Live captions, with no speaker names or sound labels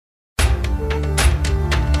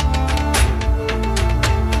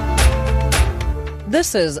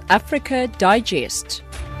This is Africa Digest.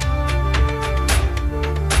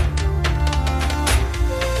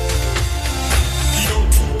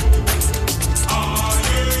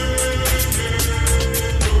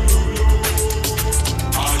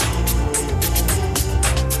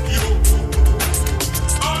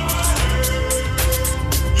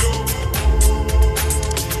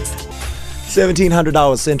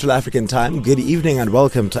 $1700 Central African Time. Good evening and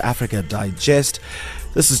welcome to Africa Digest.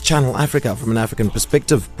 This is Channel Africa from an African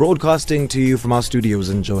perspective, broadcasting to you from our studios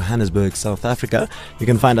in Johannesburg, South Africa. You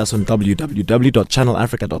can find us on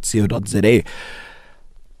www.channelafrica.co.za.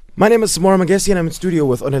 My name is Samora Magesi and I'm in studio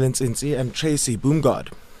with Onelin Tsinsi and Tracy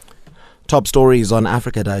Boomgard. Top stories on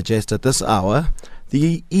Africa Digest at this hour.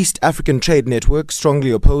 The East African Trade Network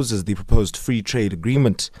strongly opposes the proposed free trade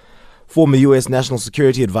agreement. Former U.S. National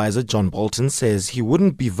Security Advisor John Bolton says he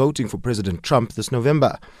wouldn't be voting for President Trump this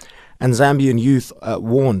November. And Zambian youth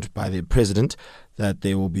warned by the president that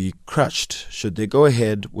they will be crushed should they go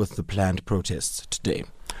ahead with the planned protests today.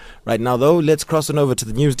 Right now, though, let's cross on over to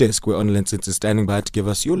the news desk where Onelin Tsinsi is standing by to give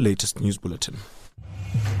us your latest news bulletin.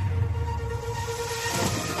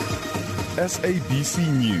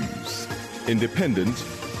 SABC News. Independent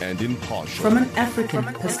and impartial. From an African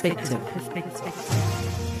perspective.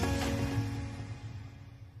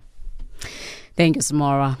 Thank you,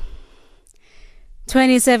 Samora.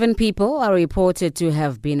 27 people are reported to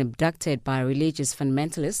have been abducted by religious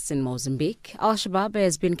fundamentalists in Mozambique. Al-Shabaab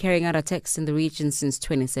has been carrying out attacks in the region since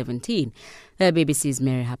 2017. The BBC's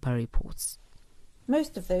Mary Harper reports.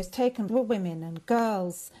 Most of those taken were women and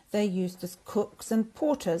girls. They're used as cooks and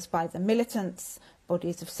porters by the militants.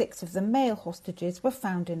 Bodies of 6 of the male hostages were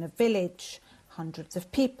found in a village. Hundreds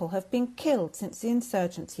of people have been killed since the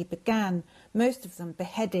insurgency began, most of them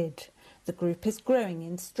beheaded. The group is growing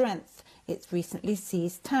in strength. It's recently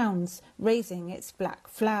seized towns, raising its black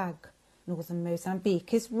flag. Northern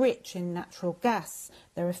Mozambique is rich in natural gas.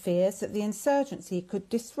 There are fears that the insurgency could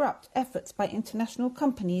disrupt efforts by international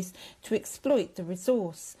companies to exploit the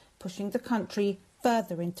resource, pushing the country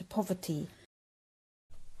further into poverty.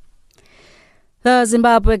 The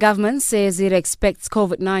Zimbabwe government says it expects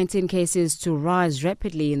COVID-19 cases to rise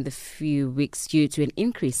rapidly in the few weeks due to an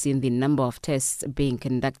increase in the number of tests being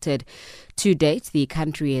conducted. To date, the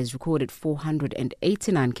country has recorded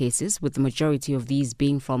 489 cases, with the majority of these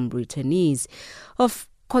being from returnees. Of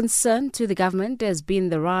concern to the government has been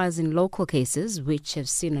the rise in local cases, which have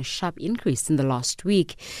seen a sharp increase in the last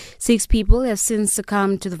week. 6 people have since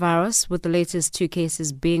succumbed to the virus, with the latest 2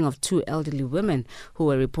 cases being of 2 elderly women who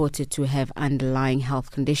were reported to have underlying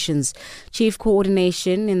health conditions. Chief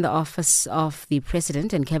Coordination in the Office of the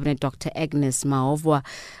President and Cabinet Dr. Agnes Maovwa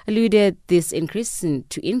alluded this increase in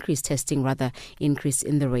the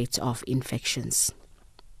rate of infections.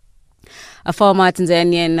 A former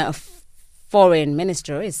Tanzanian Foreign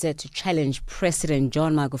Minister is set to challenge President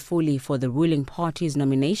John Magufuli for the ruling party's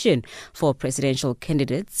nomination for presidential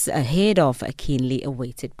candidates ahead of keenly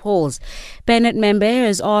awaited polls. Bennett member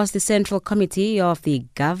has asked the Central Committee of the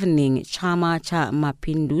governing Chama cha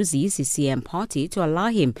Mapinduzi CCM party to allow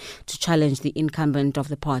him to challenge the incumbent of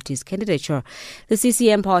the party's candidature. The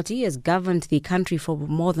CCM party has governed the country for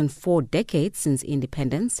more than 4 decades since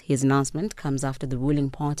independence. His announcement comes after the ruling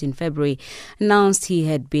party in February announced he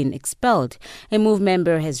had been expelled. A MOVE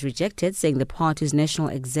member has rejected, saying the party's National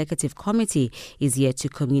Executive Committee is yet to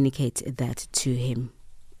communicate that to him.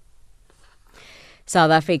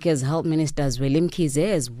 South Africa's Health Minister Zweli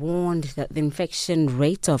Mkhize has warned that the infection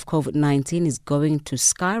rate of COVID-19 is going to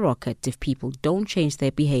skyrocket if people don't change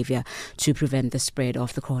their behavior to prevent the spread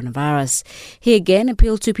of the coronavirus. He again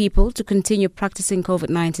appealed to people to continue practicing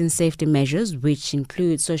COVID-19 safety measures, which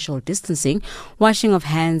include social distancing, washing of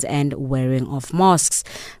hands and wearing of masks.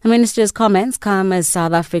 The minister's comments come as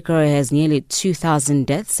South Africa has nearly 2,000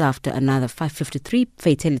 deaths after another 553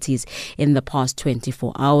 fatalities in the past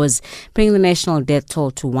 24 hours, bringing the national death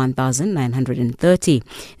toll to 1,930.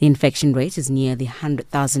 The infection rate is near the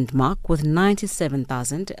 100,000 mark, with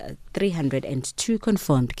 97,302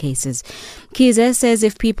 confirmed cases. Mkhize says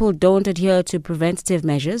if people don't adhere to preventative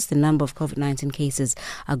measures, the number of COVID-19 cases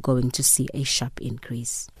are going to see a sharp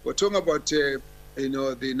increase. We're talking about the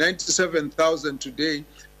 97,000 today,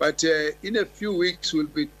 but in a few weeks we'll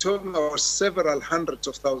be talking about several hundreds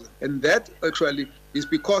of thousands, and that actually is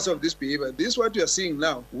because of this behavior. This is what you are seeing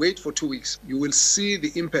now. Wait for 2 weeks. You will see the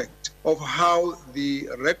impact of how the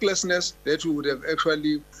recklessness that we would have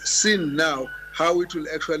actually seen now, how it will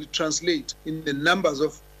actually translate in the numbers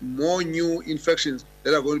of more new infections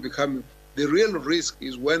that are going to be coming. The real risk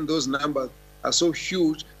is when those numbers are so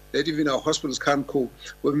huge that even our hospitals can't cope.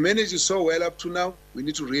 We've managed it so well up to now. We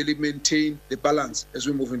need to really maintain the balance as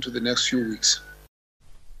we move into the next few weeks.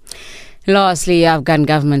 Lastly, Afghan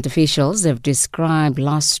government officials have described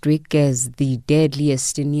last week as the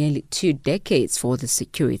deadliest in nearly 2 decades for the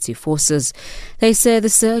security forces. They say the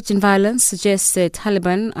surge in violence suggests the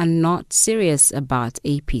Taliban are not serious about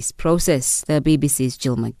a peace process. The BBC's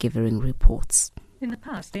Jill McGivering reports. In the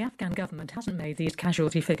past, the Afghan government hasn't made these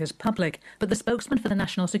casualty figures public, but the spokesman for the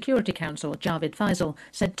National Security Council, Javed Faisal,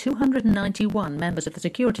 said 291 members of the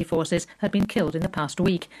security forces had been killed in the past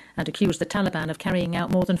week and accused the Taliban of carrying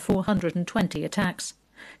out more than 420 attacks.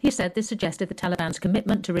 He said this suggested the Taliban's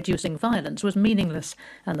commitment to reducing violence was meaningless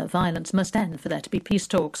and that violence must end for there to be peace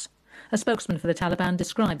talks. A spokesman for the Taliban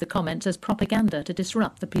described the comments as propaganda to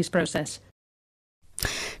disrupt the peace process.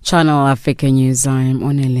 Channel Africa News, I'm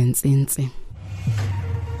Onelens Inzi.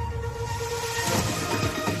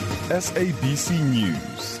 SABC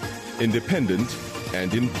News, independent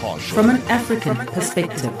and impartial. From an African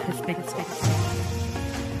perspective.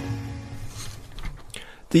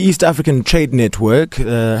 The East African Trade Network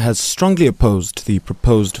has strongly opposed the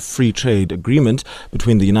proposed free trade agreement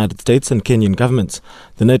between the United States and Kenyan governments.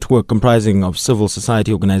 The network, comprising of civil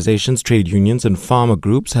society organizations, trade unions and farmer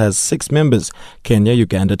groups, has 6 members: Kenya,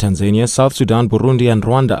 Uganda, Tanzania, South Sudan, Burundi and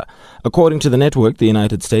Rwanda. According to the network, the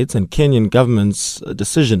United States and Kenyan government's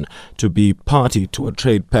decision to be party to a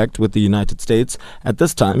trade pact with the United States at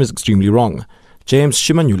this time is extremely wrong. James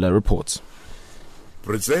Shimanyula reports.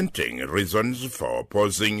 Presenting reasons for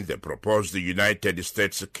opposing the proposed United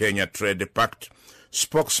States-Kenya Trade Pact,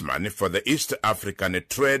 spokesman for the East African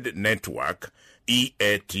Trade Network,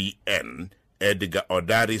 EATN, Edgar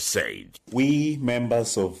Odari said, "We,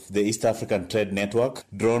 members of the East African Trade Network,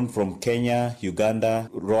 drawn from Kenya, Uganda,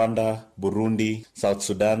 Rwanda, Burundi, South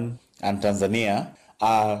Sudan, and Tanzania,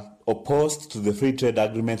 are opposed to the free trade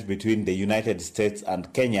agreement between the United States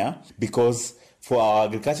and Kenya because for our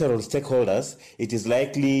agricultural stakeholders, it is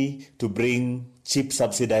likely to bring cheap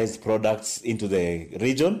subsidized products into the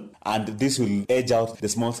region, and this will edge out the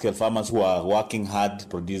small-scale farmers who are working hard to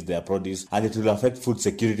produce their produce, and it will affect food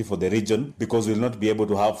security for the region because we will not be able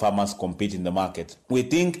to have farmers compete in the market. We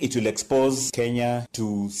think it will expose Kenya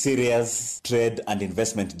to serious trade and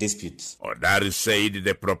investment disputes." Odari said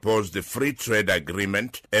the proposed free trade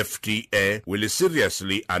agreement, FTA, will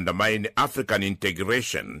seriously undermine African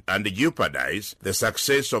integration and jeopardize the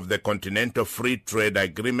success of the Continental Free Trade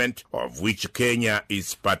Agreement, of which Kenya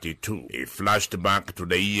is party to. He flashed back to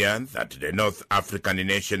the year that the North African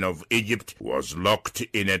nation of Egypt was locked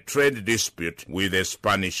in a trade dispute with a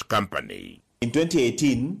Spanish company. In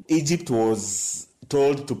 2018, Egypt was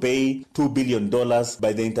told to pay $2 billion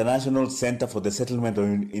by the International Center for the Settlement of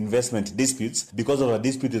Investment Disputes because of a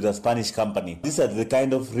dispute with a Spanish company. These are the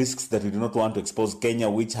kind of risks that we do not want to expose Kenya,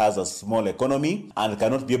 which has a small economy and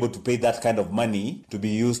cannot be able to pay that kind of money to be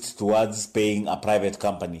used towards paying a private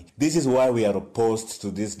company. This is why we are opposed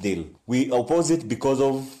to this deal. We oppose it because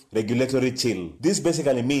of regulatory chill. This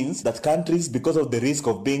basically means that countries, because of the risk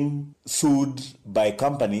of being sued by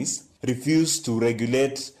companies, refuse to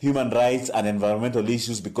regulate human rights and environmental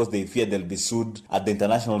issues because they fear they'll be sued at the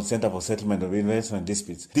International Center for Settlement of Investment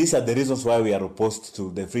Disputes. These are the reasons why we are opposed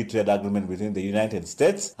to the free trade agreement between the United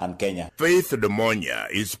States and Kenya. Faith Demonia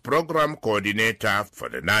is program coordinator for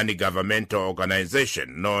the non-governmental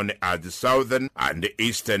organization known as the Southern and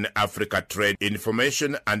Eastern Africa Trade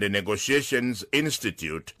Information and Negotiations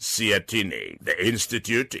Institute, CIATINE. The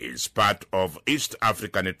institute is part of East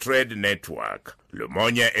African Trade Network.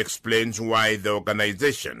 Lumonia explains why the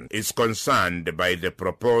organization is concerned by the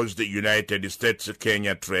proposed United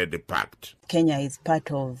States-Kenya Trade Pact. Kenya is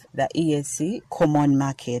part of the EAC common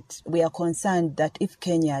market. We are concerned that if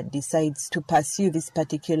Kenya decides to pursue this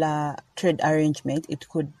particular trade arrangement, it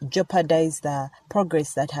could jeopardize the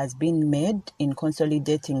progress that has been made in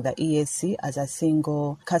consolidating the EAC as a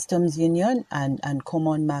single customs union and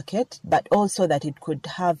common market, but also that it could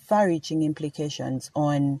have far-reaching implications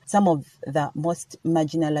on some of the most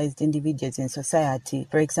marginalized individuals in society,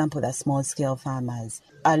 for example, the small-scale farmers.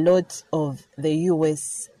 A lot of the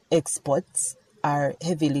U.S. exports are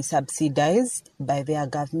heavily subsidized by their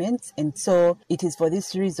governments, and so it is for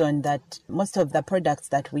this reason that most of the products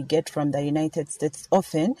that we get from the United States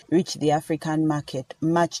often reach the African market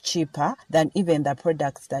much cheaper than even the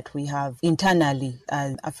products that we have internally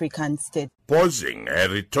as African states. Posing a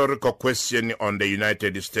rhetorical question on the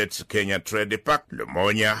United States-Kenya Trade Pact,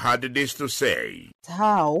 Lumonia had this to say.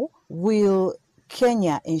 How will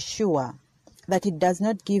Kenya ensure that it does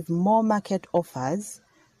not give more market offers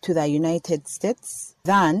to the United States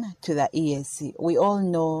than to the EAC? We all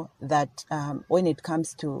know that when it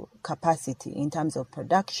comes to capacity, in terms of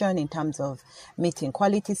production, in terms of meeting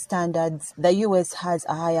quality standards, the US has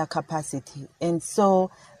a higher capacity. And so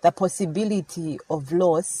the possibility of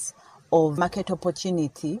loss of market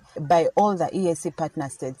opportunity by all the EAC partner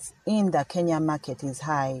states in the Kenya market is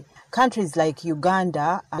high. Countries like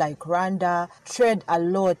Uganda, like Rwanda, trade a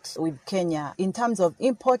lot with Kenya in terms of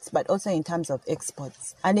imports, but also in terms of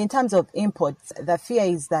exports. And in terms of imports, the fear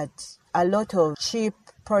is that a lot of cheap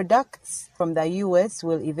products from the U.S.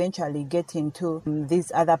 will eventually get into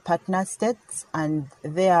these other partner states and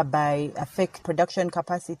thereby affect production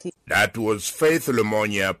capacity. That was Faith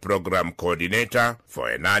Lumonia, Program Coordinator for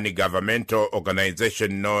a non-governmental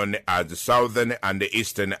organization known as the Southern and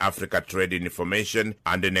Eastern Africa Trade Information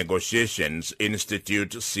and Negotiations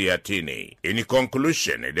Institute, CIATINI. In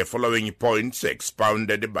conclusion, the following points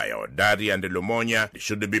expounded by Odari and Lumonia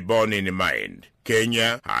should be borne in mind.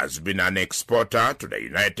 Kenya has been an exporter to the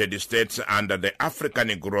United States under the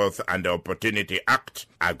African Growth and Opportunity Act,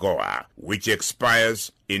 AGOA, which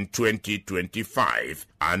expires in 2025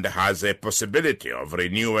 and has a possibility of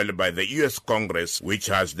renewal by the U.S. Congress, which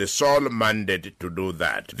has the sole mandate to do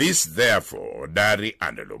that. This, therefore, Odari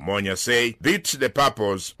and Lumonia say, beats the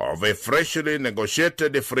purpose of a freshly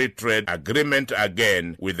negotiated free trade agreement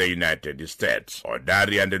again with the United States.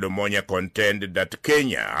 Odari and Lumonia contend that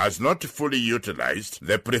Kenya has not fully utilized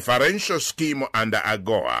the preferential scheme under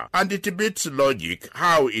AGOA, and it beats logic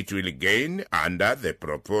how it will gain under the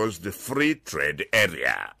proposed free trade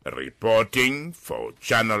area. Reporting for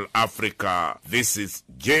Channel Africa, this is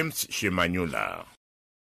James Shimanyula.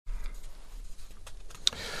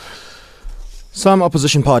 Some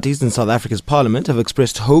opposition parties in South Africa's parliament have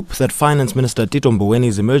expressed hope that Finance Minister Tito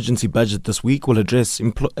Mbowene's emergency budget this week will address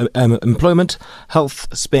employment, health,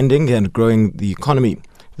 spending and growing the economy.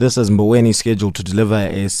 This as Mboweni is scheduled to deliver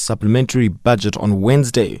a supplementary budget on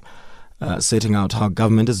Wednesday, setting out how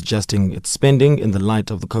government is adjusting its spending in the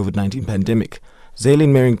light of the COVID-19 pandemic.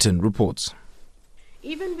 Zaylene Merrington reports.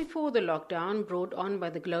 Even before the lockdown brought on by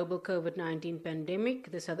the global COVID-19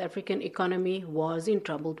 pandemic, the South African economy was in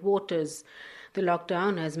troubled waters. The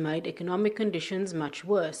lockdown has made economic conditions much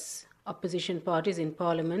worse. Opposition parties in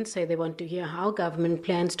Parliament say they want to hear how government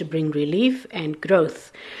plans to bring relief and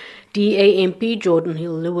growth. DA MP Jordan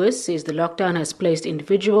Hill-Lewis says the lockdown has placed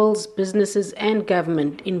individuals, businesses and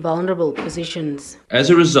government in vulnerable positions. As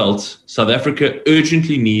a result, South Africa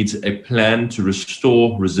urgently needs a plan to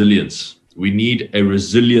restore resilience. We need a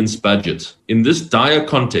resilience budget. In this dire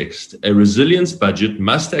context, a resilience budget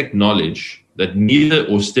must acknowledge that neither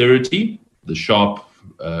austerity, the sharp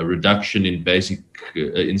reduction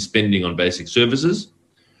in spending on basic services,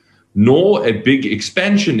 nor a big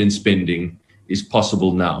expansion in spending is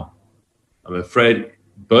possible now. I'm afraid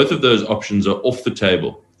both of those options are off the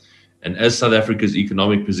table. And as South Africa's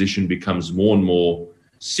economic position becomes more and more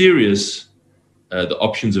serious, the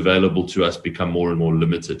options available to us become more and more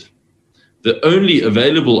limited. The only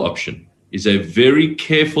available option is a very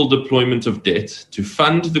careful deployment of debt to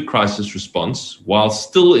fund the crisis response while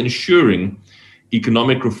still ensuring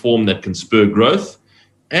economic reform that can spur growth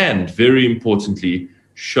and, very importantly,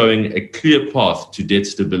 showing a clear path to debt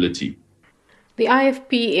stability. The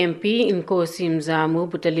IFP MP Nkosi Mzamu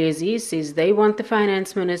Buthelezi says they want the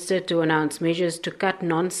finance minister to announce measures to cut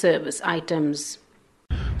non-service items.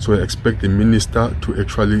 So I expect the minister to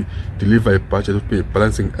actually deliver a budget of a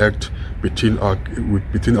balancing act between our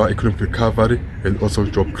economic recovery and also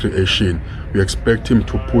job creation. We expect him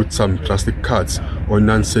to put some drastic cuts on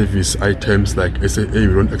non-service items like SAA. We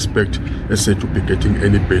don't expect SAA to be getting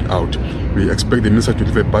any bailout. We expect the minister to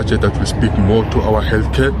deliver a budget that will speak more to our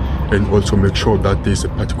healthcare and also make sure that there is a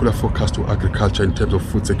particular focus to agriculture in terms of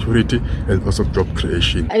food security and also job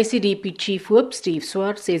creation. ICDP Chief Whip Steve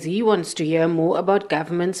Swart says he wants to hear more about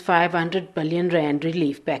government's 500 billion rand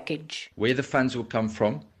relief package. Where the funds will come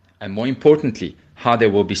from, and more importantly, how they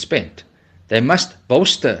will be spent. They must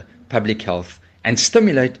bolster public health and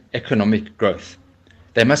stimulate economic growth.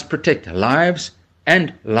 They must protect lives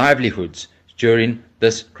and livelihoods during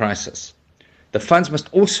this crisis. The funds must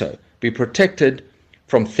also be protected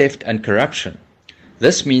from theft and corruption.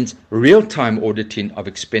 This means real-time auditing of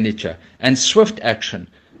expenditure and swift action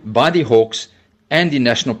by the Hawks and the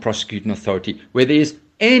National Prosecuting Authority where there is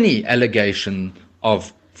any allegation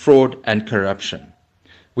of fraud and corruption.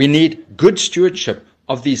 We need good stewardship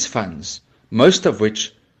of these funds, most of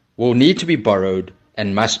which will need to be borrowed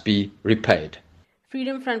and must be repaid.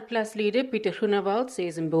 Freedom Front Plus leader Pieter Groenewald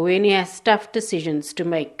says Mboweni has tough decisions to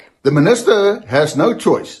make. The minister has no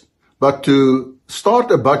choice but to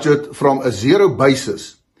start a budget from a zero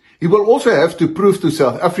basis. He will also have to prove to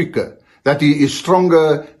South Africa that he is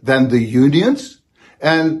stronger than the unions,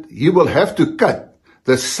 and he will have to cut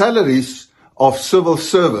the salaries of civil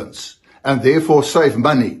servants and therefore save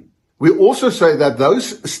money. We also say that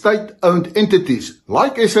those state-owned entities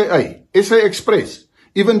like SAA, SA Express,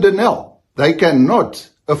 even Denel. They cannot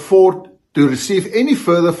afford to receive any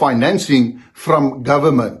further financing from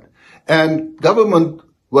government, and government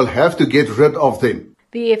will have to get rid of them.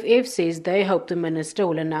 The EFF says they hope the minister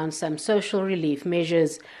will announce some social relief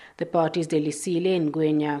measures. The party's Delisile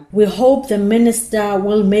Ngwenya. We hope the minister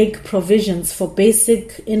will make provisions for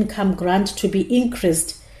basic income grant to be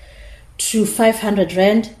increased to 500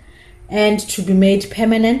 rand and to be made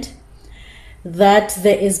permanent, that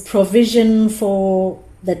there is provision for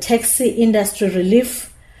the taxi industry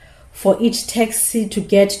relief for each taxi to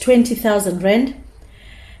get 20,000 rand,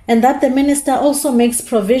 and that the minister also makes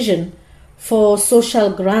provision for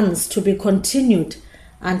social grants to be continued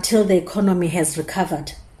until the economy has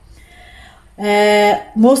recovered.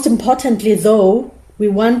 Most importantly, though, we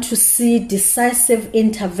want to see decisive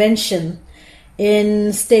intervention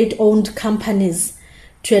in state-owned companies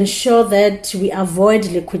to ensure that we avoid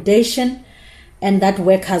liquidation and that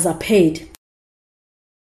workers are paid.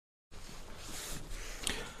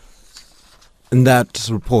 And that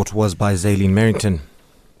report was by Zaylene Merrington.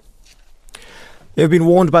 They have been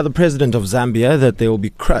warned by the president of Zambia that they will be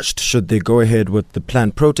crushed should they go ahead with the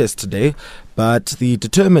planned protest today. But the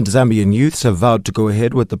determined Zambian youths have vowed to go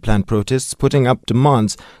ahead with the planned protests, putting up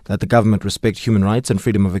demands that the government respect human rights and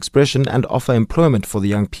freedom of expression and offer employment for the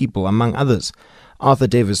young people, among others. Arthur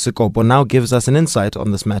Davis Sikopo now gives us an insight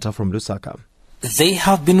on this matter from Lusaka. They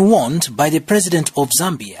have been warned by the president of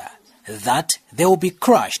Zambia that they will be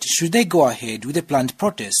crushed should they go ahead with the planned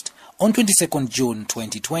protest on 22nd June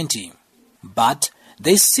 2020. But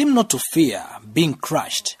they seem not to fear being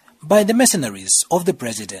crushed by the mercenaries of the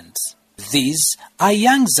president. These are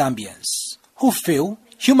young Zambians who feel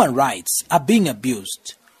human rights are being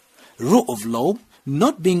abused, rule of law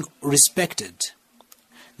not being respected,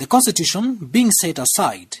 the constitution being set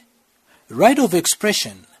aside, right of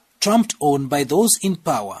expression trumped on by those in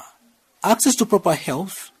power, access to proper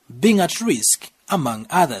health being at risk, among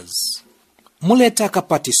others. Muleta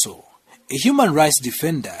Kapatiso, a human rights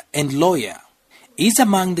defender and lawyer, is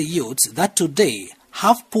among the youths that today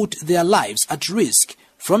have put their lives at risk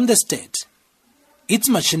from the state, its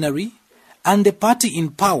machinery, and the party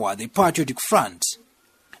in power, the Patriotic Front,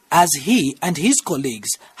 as he and his colleagues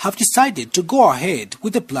have decided to go ahead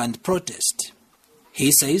with the planned protest.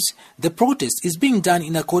 He says the protest is being done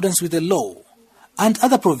in accordance with the law and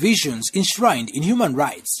other provisions enshrined in human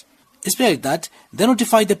rights, especially that they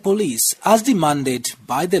notify the police as demanded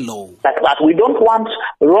by the law. But we don't want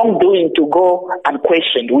wrongdoing to go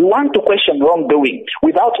unquestioned. We want to question wrongdoing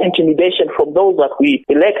without intimidation from those that we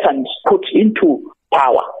elect and put into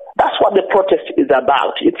power. That's what the protest is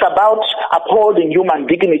about. It's about upholding human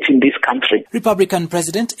dignity in this country. Republican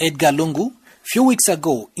President Edgar Lungu, few weeks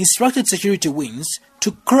ago, instructed security wings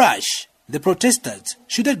to crush the protesters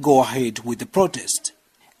should they go ahead with the protest.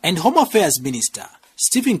 And Home Affairs Minister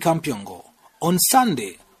Stephen Kampiongo on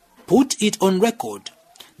Sunday put it on record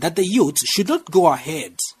that the youth should not go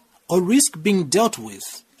ahead or risk being dealt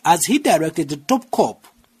with, as he directed the top cop,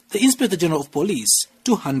 the Inspector General of Police,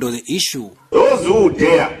 to handle the issue. Those who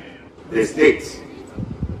dare the state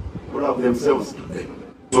will have themselves to blame.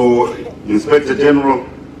 So, Inspector General,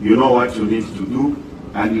 you know what you need to do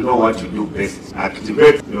and you know what you do best.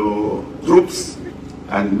 Activate your troops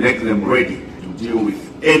and make them ready to deal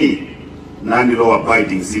with any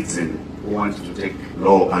non-law-abiding citizen who wants to take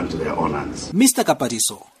law into their own hands. Mr.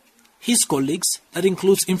 Kapatiso, his colleagues, that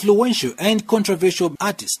includes influential and controversial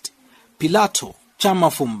artist Pilato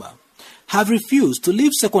Chamafumba, have refused to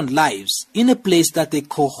live second lives in a place that they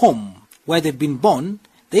call home, where they've been born,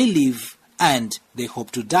 they live, and they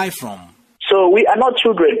hope to die from. So we are not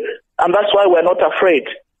children, and that's why we're not afraid,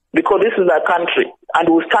 because this is our country, and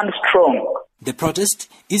we stand strong. The protest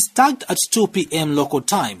is tagged at 2 p.m. local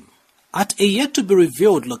time at a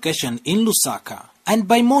yet-to-be-revealed location in Lusaka, and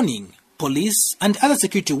by morning, police and other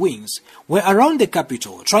security wings were around the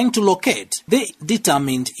capital trying to locate the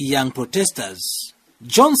determined young protesters.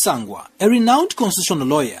 John Sangwa, a renowned constitutional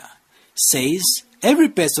lawyer, says every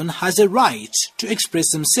person has a right to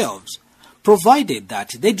express themselves, provided that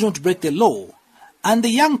they do not break the law, and the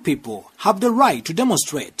young people have the right to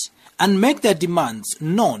demonstrate and make their demands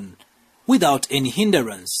known without any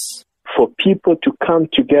hindrance. For people to come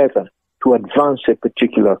together to advance a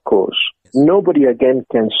particular cause, nobody again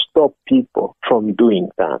can stop people from doing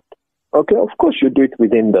that. Okay, of course you do it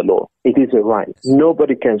within the law. It is a right.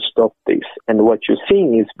 Nobody can stop this. And what you're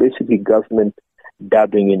seeing is basically government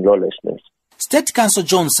dabbling in lawlessness. State Counsel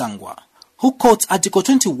John Sangwa, who quotes Article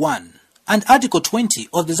 21 and Article 20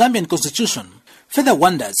 of the Zambian Constitution, further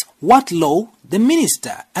wonders what law the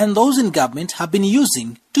minister and those in government have been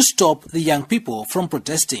using to stop the young people from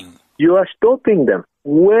protesting. You are stopping them.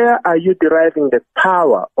 Where are you deriving the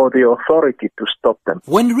power or the authority to stop them?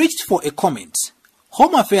 When reached for a comment,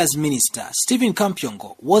 Home Affairs Minister Stephen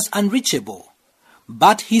Kampyongo was unreachable,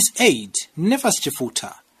 but his aide, Nefas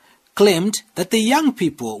Chifuta, claimed that the young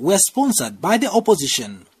people were sponsored by the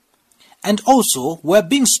opposition and also were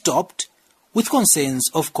being stopped with concerns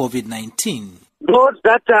of COVID-19. Those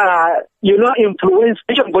that influence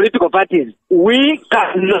political parties, we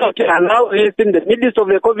cannot allow this in the midst of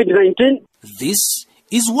the COVID-19. This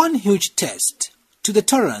is one huge test to the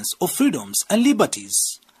tolerance of freedoms and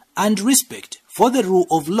liberties and respect for the rule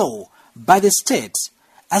of law by the state,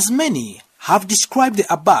 as many have described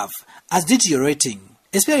the above as deteriorating,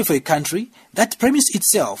 especially for a country that premised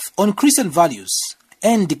itself on Christian values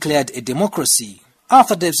and declared a democracy.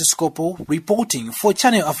 Arthur Davis Scopo reporting for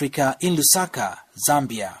Channel Africa in Lusaka,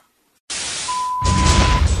 Zambia.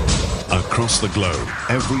 Across the globe,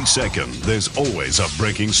 every second, there's always a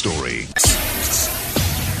breaking story.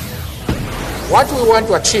 What we want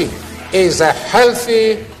to achieve is a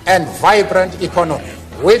healthy and vibrant economy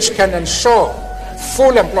which can ensure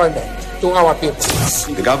full employment to our people.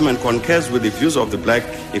 The government concurs with the views of the Black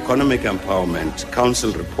Economic Empowerment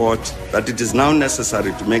Council report that it is now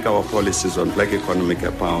necessary to make our policies on black economic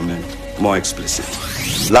empowerment more explicit.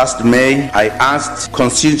 Last May, I asked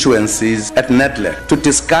constituencies at NEDLEC to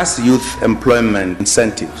discuss youth employment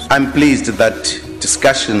incentives. I'm pleased that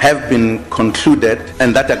discussions have been concluded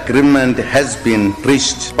and that agreement has been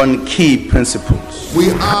reached on key principles.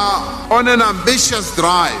 We are on an ambitious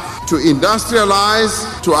drive to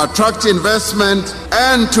industrialize, to attract investment,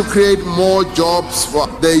 and to create more jobs for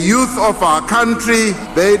the youth of our country.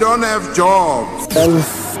 They don't have jobs.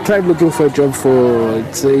 I've tried looking for a job for a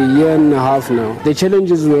year and a half now. The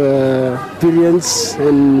challenges were experience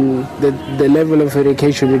and the level of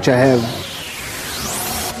education which I have.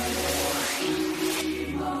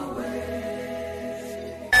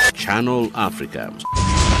 Channel Africa.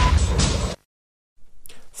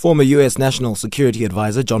 Former U.S. National Security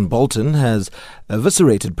Advisor John Bolton has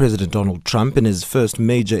eviscerated President Donald Trump in his first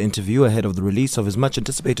major interview ahead of the release of his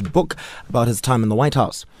much-anticipated book about his time in the White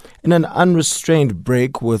House. In an unrestrained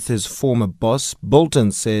break with his former boss,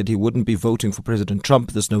 Bolton said he wouldn't be voting for President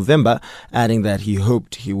Trump this November, adding that he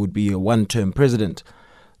hoped he would be a one-term president.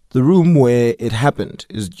 The room where it happened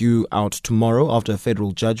is due out tomorrow after a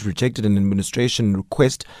federal judge rejected an administration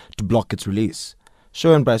request to block its release.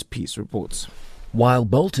 Shoan Bryce Peace reports. While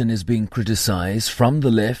Bolton is being criticized from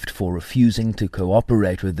the left for refusing to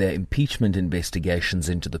cooperate with their impeachment investigations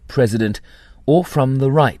into the president, or from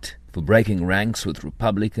the right for breaking ranks with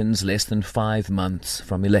Republicans less than 5 months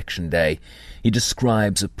from Election Day, he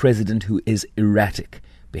describes a president who is erratic,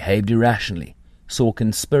 behaved irrationally, saw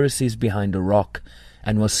conspiracies behind a rock,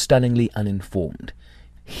 and was stunningly uninformed.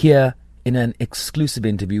 Here in an exclusive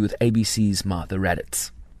interview with ABC's Martha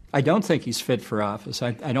Raddatz. I don't think he's fit for office.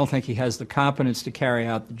 I don't think he has the competence to carry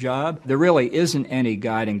out the job. There really isn't any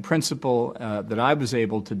guiding principle that I was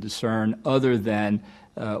able to discern other than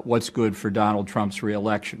what's good for Donald Trump's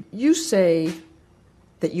reelection. You say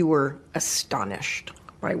that you were astonished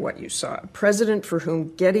by what you saw. A president for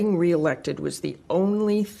whom getting reelected was the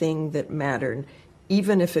only thing that mattered,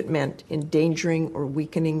 even if it meant endangering or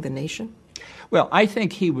weakening the nation? Well, I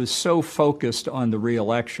think he was so focused on the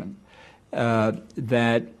reelection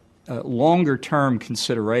that longer-term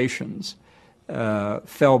considerations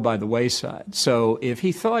fell by the wayside. So if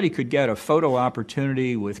he thought he could get a photo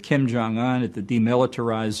opportunity with Kim Jong-un at the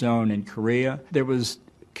demilitarized zone in Korea, there was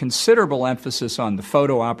considerable emphasis on the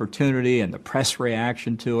photo opportunity and the press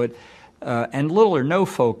reaction to it, and little or no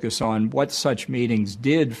focus on what such meetings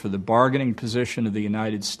did for the bargaining position of the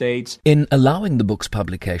United States. In allowing the book's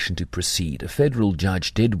publication to proceed, a federal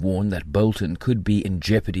judge did warn that Bolton could be in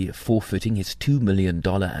jeopardy of forfeiting his $2 million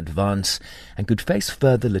advance and could face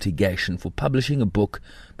further litigation for publishing a book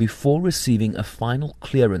before receiving a final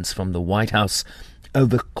clearance from the White House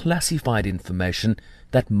over classified information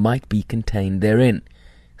that might be contained therein,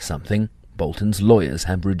 something Bolton's lawyers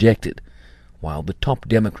have rejected, while the top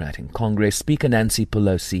Democrat in Congress, Speaker Nancy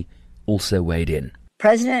Pelosi, also weighed in.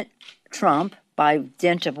 President Trump, by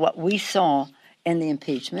dint of what we saw in the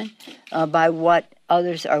impeachment, by what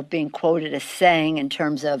others are being quoted as saying in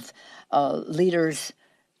terms of leaders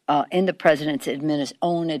in the president's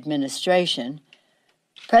own administration,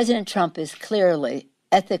 President Trump is clearly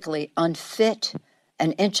ethically unfit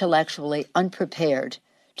and intellectually unprepared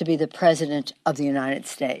to be the president of the United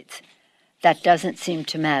States. That doesn't seem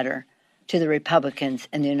to matter to the Republicans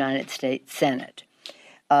in the United States Senate.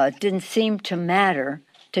 It didn't seem to matter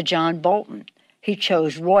to John Bolton. He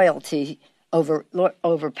chose royalty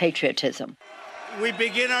over patriotism. we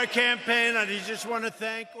begin our campaign, I just want to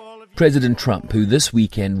thank all of you. President Trump, who this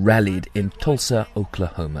weekend rallied in Tulsa,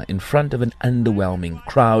 Oklahoma, in front of an underwhelming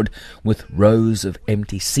crowd with rows of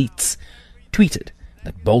empty seats, tweeted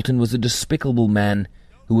that Bolton was a despicable man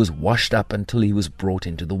who was washed up until he was brought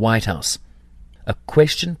into the White House. A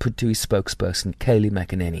question put to his spokesperson, Kayleigh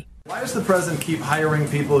McEnany. Why does the president keep hiring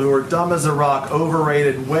people who are dumb as a rock,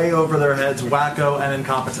 overrated, way over their heads, wacko, and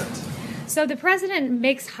incompetent? So the president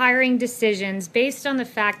makes hiring decisions based on the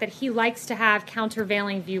fact that he likes to have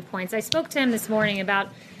countervailing viewpoints. I spoke to him this morning about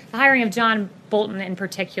the hiring of John Bolton in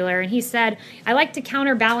particular, and he said, I like to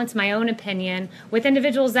counterbalance my own opinion with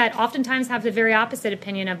individuals that oftentimes have the very opposite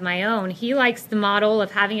opinion of my own. He likes the model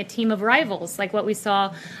of having a team of rivals, like what we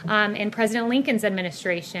saw in President Lincoln's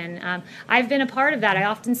administration. I've been a part of that. I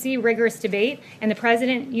often see rigorous debate, and the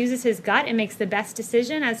president uses his gut and makes the best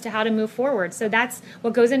decision as to how to move forward. So that's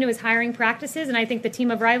what goes into his hiring practices, and I think the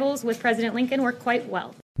team of rivals with President Lincoln worked quite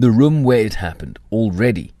well. The room where it happened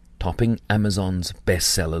already topping Amazon's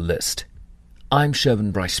bestseller list. I'm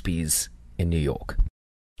Shervin Bryce-Pease in New York.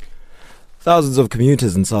 Thousands of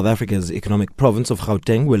commuters in South Africa's economic province of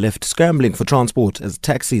Gauteng were left scrambling for transport as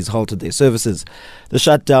taxis halted their services. The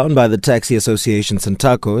shutdown by the taxi association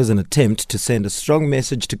Santaco is an attempt to send a strong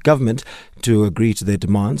message to government to agree to their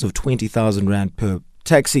demands of 20,000 rand per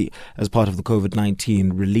taxi as part of the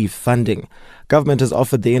COVID-19 relief funding. Government has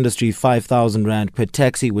offered the industry 5,000 rand per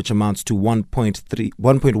taxi, which amounts to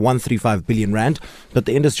 1.135 billion rand, but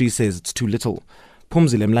the industry says it's too little.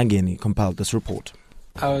 Phumzile Mlangeni compiled this report.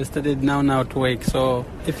 I started now to work, so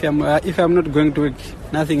if I'm not going to work,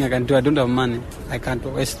 nothing I can do. I don't have money. I can't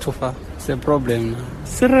work. It's too far. It's a problem.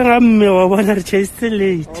 It's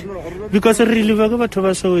late because I really want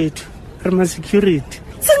to show it. I'm security.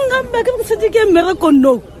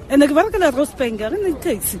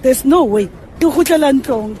 There's no way.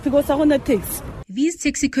 Because I want to taxi. These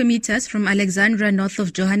taxi commuters from Alexandra, north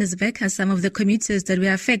of Johannesburg, are some of the commuters that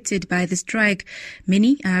were affected by the strike.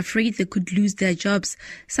 Many are afraid they could lose their jobs.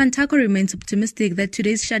 Santaco remains optimistic that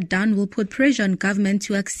today's shutdown will put pressure on government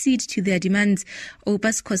to accede to their demands.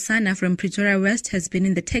 Obas Kosana from Pretoria West has been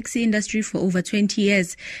in the taxi industry for over 20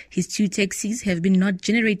 years. His two taxis have been not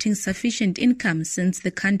generating sufficient income since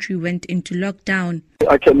the country went into lockdown.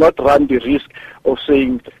 I cannot run the risk of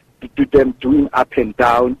saying to them doing up and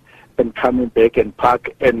down and coming back and park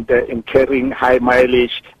and incurring high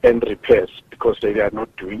mileage and repairs because they are not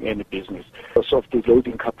doing any business because of the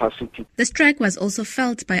loading capacity. The strike was also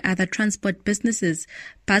felt by other transport businesses.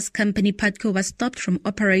 Bus company Patco was stopped from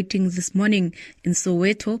operating this morning. In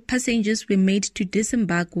Soweto, passengers were made to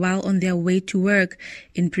disembark while on their way to work.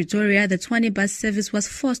 In Pretoria, the Tshwane bus service was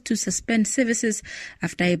forced to suspend services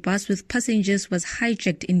after a bus with passengers was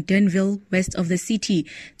hijacked in Denville, west of the city.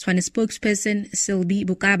 Tshwane spokesperson Silbi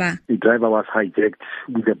Bukaba. The driver was hijacked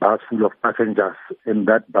with a bus full of passengers, and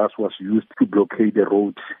that bus was used to blockade the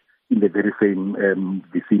road in the very same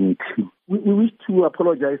vicinity. We wish to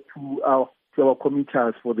apologize to our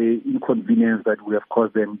commuters for the inconvenience that we have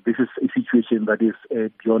caused them. This is a situation that is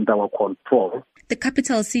beyond our control. The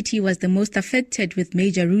capital city was the most affected, with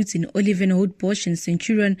major routes in Olivenhout, Bosch and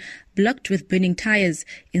Centurion blocked with burning tires.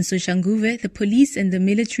 In Soshanguve, the police and the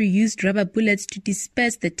military used rubber bullets to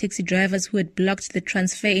disperse the taxi drivers who had blocked the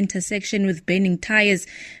transfer intersection with burning tires,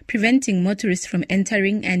 preventing motorists from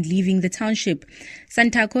entering and leaving the township.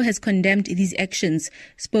 Santaco has condemned these actions.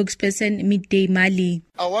 Spokesperson Midday Mali.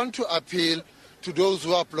 I want to appeal to those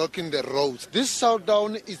who are blocking the roads. This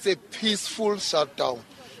shutdown is a peaceful shutdown.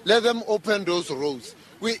 Let them open those roads.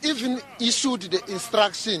 We even issued the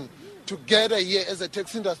instruction together here as a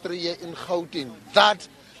taxi industry here in Gauteng that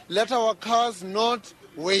let our cars not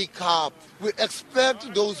wake up. We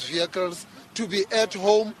expect those vehicles to be at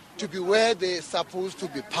home, to be where they're supposed to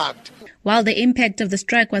be parked. While the impact of the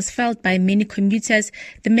strike was felt by many commuters,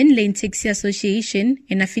 the Mainlane Taxi Association,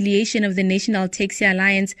 an affiliation of the National Taxi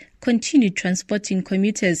Alliance, continued transporting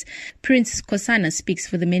commuters. Prince Kosana speaks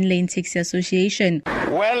for the Mainlane Taxi Association.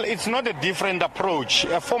 Well, it's not a different approach.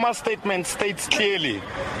 A formal statement states clearly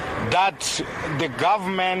that the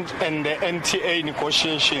government and the NTA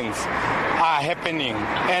negotiations are happening.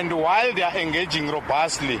 And while they are engaging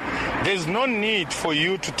robustly, there's no need for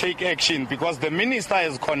you to take action because the minister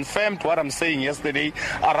has confirmed what I'm saying yesterday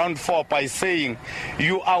around 4 by saying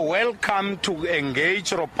you are welcome to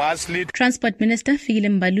engage robustly. Transport Minister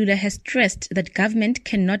Fikile Mbalula has stressed that government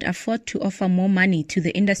cannot afford to offer more money to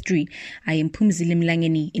the industry. I am Phumzile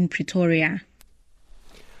Mlangeni in Pretoria.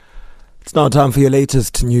 It's now time for your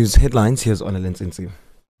latest news headlines. Here's Onelin Sinsi.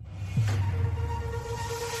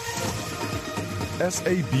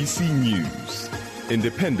 SABC News,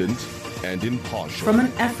 independent and impartial. From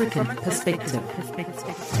an African perspective.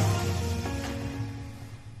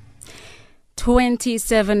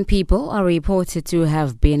 27 people are reported to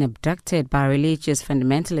have been abducted by religious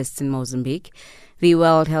fundamentalists in Mozambique. The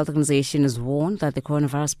World Health Organization has warned that the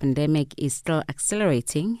coronavirus pandemic is still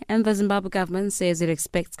accelerating, and the Zimbabwe government says it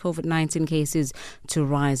expects COVID-19 cases to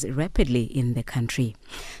rise rapidly in the country.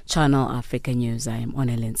 Channel Africa News, I am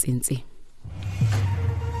Onelens Inzi.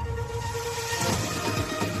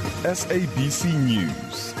 SABC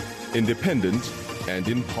News, independent and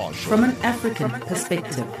impartial. From an African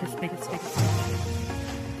perspective.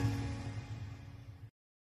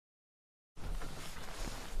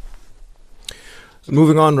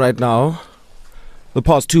 Moving on right now. The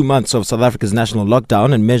past 2 months of South Africa's national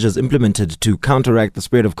lockdown and measures implemented to counteract the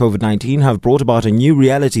spread of COVID-19 have brought about a new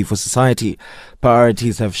reality for society.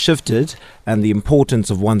 Priorities have shifted, and the importance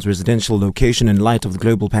of one's residential location in light of the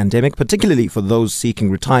global pandemic, particularly for those seeking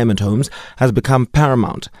retirement homes, has become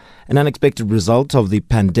paramount. An unexpected result of the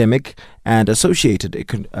pandemic and associated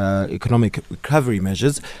economic recovery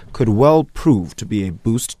measures could well prove to be a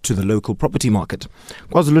boost to the local property market.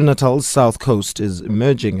 KwaZulu-Natal's South Coast is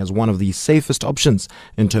emerging as one of the safest options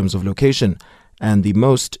in terms of location and the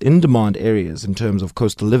most in-demand areas in terms of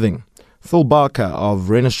coastal living. Phil Barker of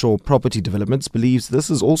Renishaw Property Developments believes this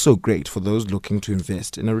is also great for those looking to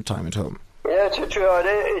invest in a retirement home. Yeah, it's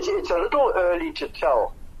a little early to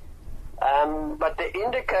tell. But the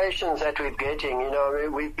indications that we're getting,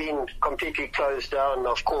 we've been completely closed down,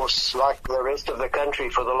 of course, like the rest of the country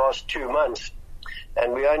for the last 2 months.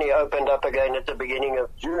 And we only opened up again at the beginning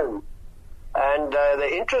of June. And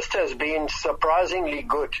the interest has been surprisingly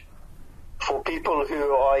good for people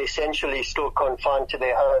who are essentially still confined to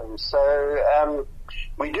their homes. So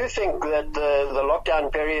we do think that the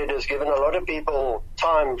lockdown period has given a lot of people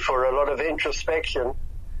time for a lot of introspection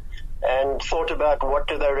and thought about what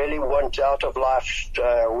do they really want out of life,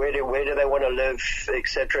 where do they want to live,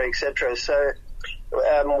 etc., etc. So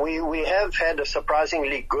we have had a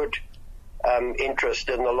surprisingly good interest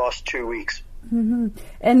in the last 2 weeks. Mm-hmm.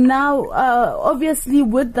 And now, obviously,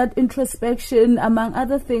 with that introspection, among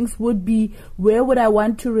other things, would be where would I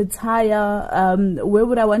want to retire? Where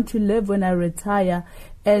would I want to live when I retire?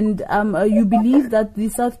 And you believe that the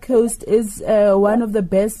South Coast is one of the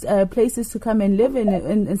best places to come and live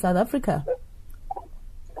in South Africa?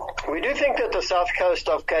 We do think that the South Coast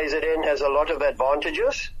of KZN has a lot of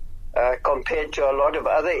advantages compared to a lot of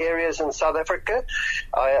other areas in South Africa.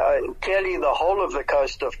 Clearly, the whole of the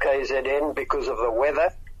coast of KZN, because of the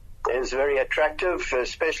weather, is very attractive,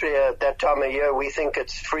 especially at that time of year. We think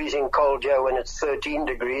it's freezing cold here when it's 13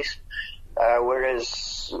 degrees.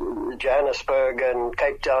 Whereas Johannesburg and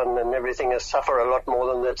Cape Town and everything suffer a lot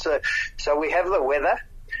more than that. So we have the weather,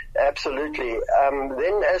 absolutely.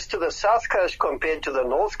 Then as to the South Coast compared to the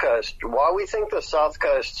North Coast, why we think the South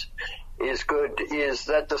Coast is good is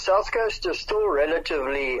that the South Coast is still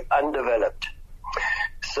relatively undeveloped.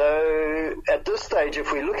 So at this stage,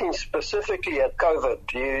 if we're looking specifically at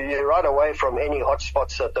COVID, you're right away from any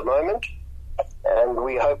hotspots at the moment, and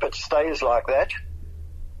we hope it stays like that.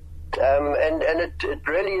 And it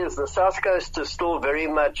really is, the South Coast is still very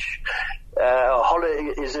much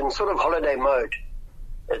is in sort of holiday mode.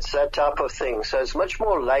 It's that type of thing. So it's much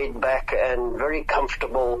more laid back and very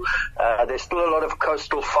comfortable. There's still a lot of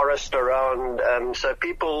coastal forest around. So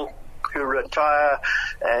people who retire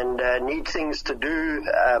and need things to do,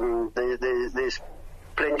 there's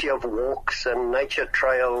plenty of walks and nature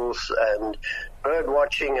trails and bird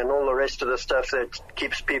watching and all the rest of the stuff that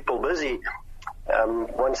keeps people busy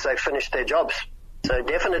once they finish their jobs. So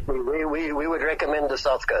definitely we would recommend the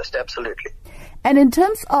South Coast, absolutely. And in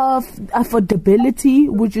terms of affordability,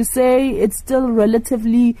 would you say it's still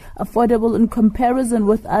relatively affordable in comparison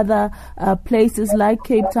with other places like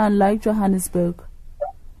Cape Town, like Johannesburg?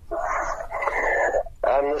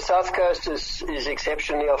 The South Coast is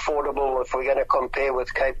exceptionally affordable if we're going to compare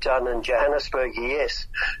with Cape Town and Johannesburg, yes.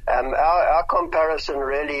 Our comparison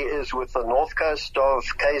really is with the North Coast of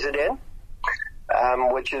KZN,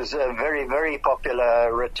 which is a very, very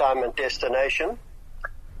popular retirement destination.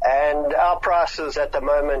 And our prices at the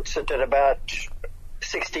moment sit at about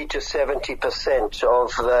 60 to 70%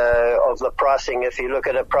 of the pricing if you look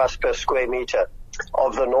at a price per square meter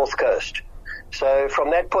of the North Coast. So from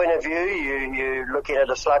that point of view, you're looking at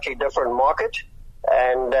a slightly different market,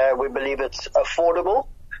 and we believe it's affordable.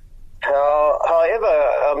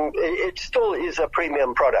 However, it still is a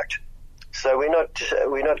premium product. So we're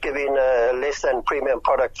not giving a less than premium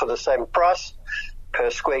product for the same price per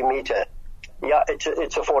square meter. Yeah,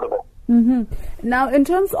 it's affordable. Now, in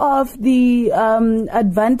terms of the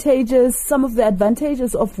advantages, some of the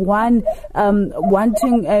advantages of one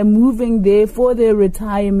wanting moving there for their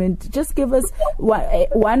retirement, just give us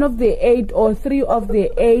one of the 8 or 3 of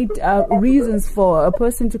the 8 reasons for a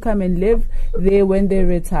person to come and live there when they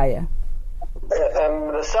retire.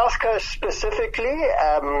 The South Coast specifically,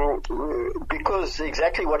 because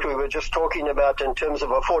exactly what we were just talking about in terms of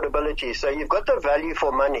affordability. So you've got the value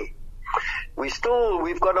for money. We've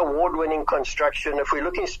got award-winning construction. If we're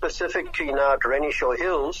looking specifically now at Renishaw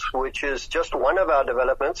Hills, which is just one of our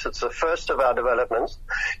developments, it's the first of our developments.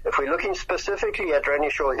 If we're looking specifically at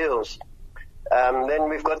Renishaw Hills, then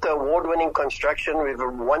we've got the award-winning construction. We've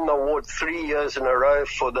won the award 3 years in a row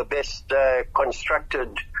for the best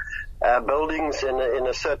constructed buildings in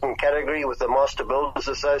a certain category with the Master Builders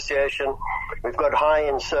Association. We've got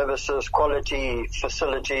high-end services, quality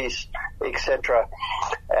facilities, etc.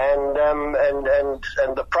 And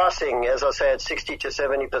the pricing, as I say, at 60 to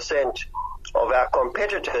 70% of our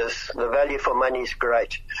competitors, the value for money is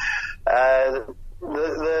great.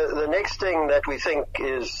 The next thing that we think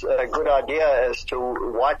is a good idea as to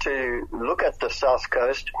why to look at the South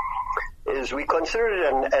Coast is we consider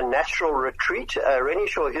it a natural retreat.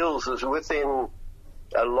 Renishaw Hills is within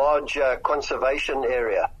a large conservation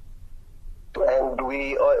area, and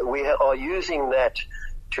we are using that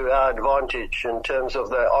to our advantage in terms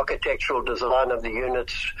of the architectural design of the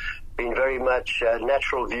units, being very much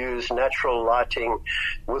natural views, natural lighting,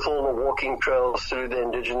 with all the walking trails through the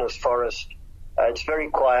indigenous forest. It's very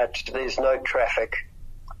quiet. There's no traffic.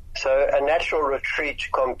 So a natural retreat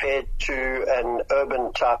compared to an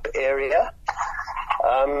urban type area.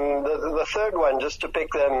 The third one, just to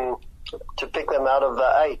pick them out of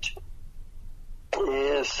the 8,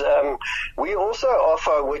 is we also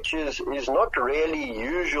offer, which is not really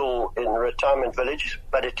usual in retirement villages,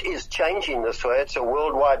 but it is changing this way. It's a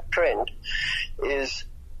worldwide trend. Is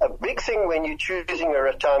a big thing when you're choosing a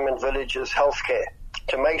retirement village is healthcare,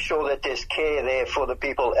 to make sure that there's care there for the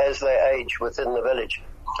people as they age within the village.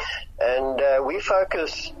 And we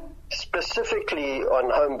focus specifically on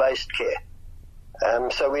home-based care.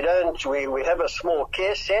 So we have a small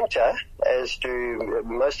care center, as do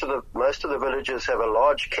most of the villages have a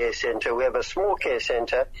large care center. We have a small care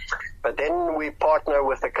center, but then we partner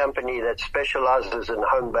with a company that specializes in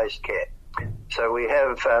home-based care. So we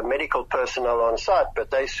have medical personnel on site, but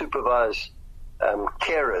they supervise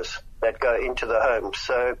carers that go into the home.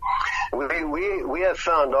 So we have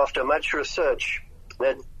found, after much research,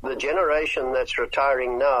 that the generation that's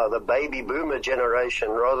retiring now, the baby boomer generation,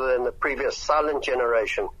 rather than the previous silent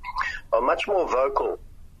generation, are much more vocal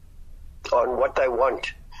on what they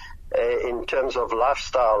want in terms of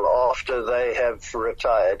lifestyle after they have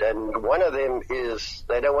retired. And one of them is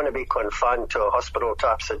they don't want to be confined to a hospital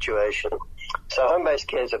type situation. So home-based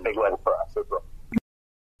care is a big one for us as well.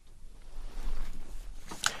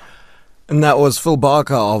 And that was Phil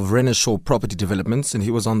Barker of Renishaw Property Developments, and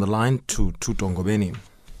he was on the line to Tutongobeni.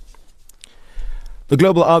 The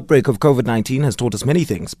global outbreak of COVID-19 has taught us many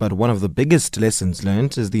things, but one of the biggest lessons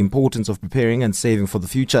learned is the importance of preparing and saving for the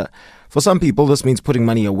future. For some people, this means putting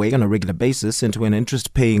money away on a regular basis into an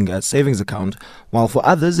interest-paying savings account, while for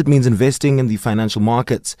others, it means investing in the financial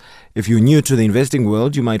markets. If you're new to the investing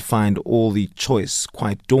world, you might find all the choice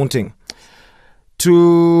quite daunting.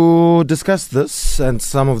 To discuss this and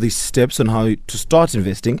some of these steps on how to start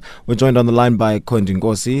investing, we're joined on the line by Kondi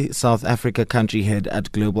Ngosi, South Africa country head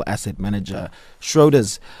at Global Asset Manager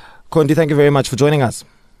Schroders. Kondi, thank you very much for joining us.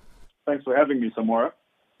 Thanks for having me, Samora.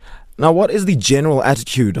 Now, what is the general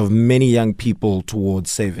attitude of many young people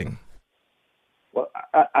towards saving? Well,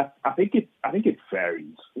 I think it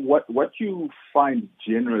varies. What you find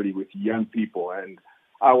generally with young people, and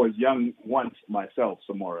I was young once myself,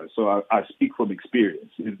 Samora, so I speak from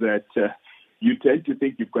experience, is that you tend to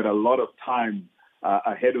think you've got a lot of time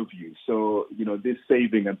ahead of you. So, this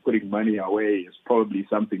saving and putting money away is probably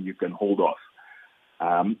something you can hold off.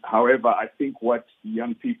 However, I think what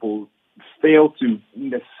young people fail to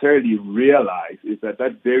necessarily realize is that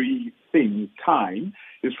very thing, time,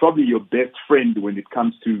 is probably your best friend when it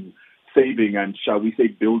comes to saving and, shall we say,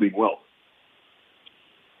 building wealth.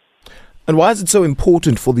 And why is it so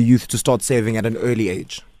important for the youth to start saving at an early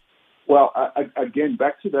age? Well, again,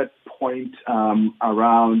 back to that point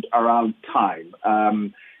around time.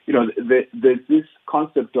 There's this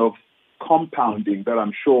concept of compounding that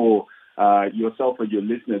I'm sure yourself and your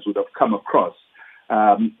listeners would have come across.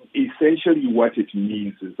 Essentially, what it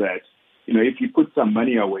means is that if you put some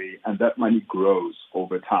money away and that money grows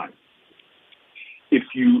over time, if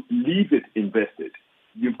you leave it invested,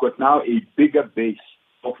 you've got now a bigger base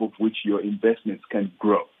off of which your investments can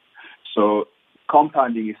grow. So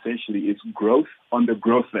compounding essentially is growth on the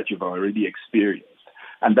growth that you've already experienced.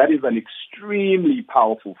 And that is an extremely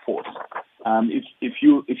powerful force. If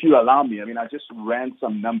you allow me, I just ran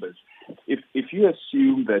some numbers. If you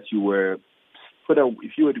assume that if you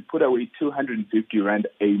were to put away 250 rand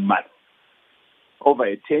a month over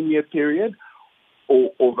a 10-year period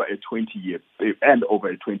or over a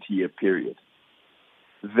 20-year period,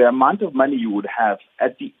 the amount of money you would have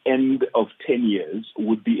at the end of 10 years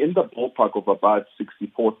would be in the ballpark of about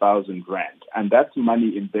 64,000 rand, and that's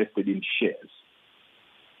money invested in shares.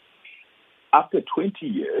 After 20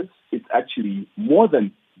 years, it's actually more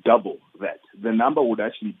than double that. The number would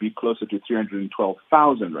actually be closer to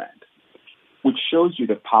 312,000 rand, which shows you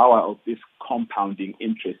the power of this compounding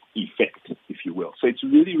interest effect, if you will. So it's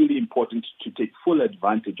really, really important to take full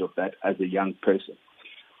advantage of that as a young person.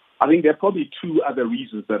 I think there are probably two other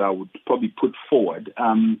reasons that I would probably put forward.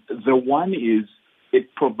 The one is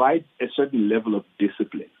it provides a certain level of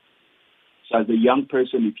discipline. So as a young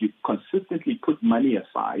person, if you consistently put money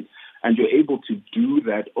aside and you're able to do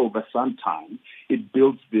that over some time, it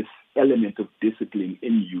builds this element of discipline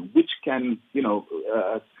in you, which can,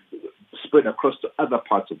 spread across to other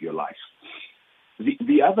parts of your life.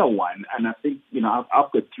 The other one, and I think,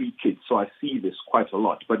 I've got 3 kids, so I see this quite a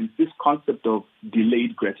lot, but it's this concept of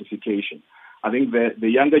delayed gratification. I think the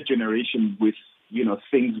younger generation with,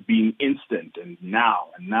 things being instant and now,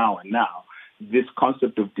 this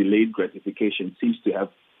concept of delayed gratification seems to have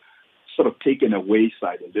sort of taken a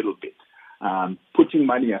wayside a little bit. Putting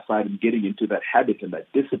money aside and getting into that habit and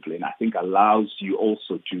that discipline, I think, allows you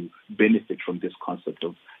also to benefit from this concept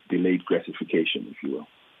of delayed gratification, if you will.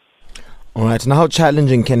 All right. Now, how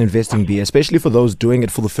challenging can investing be, especially for those doing it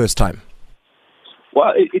for the first time?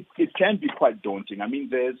 Well, it can be quite daunting.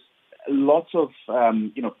 There's lots of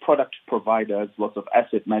product providers, lots of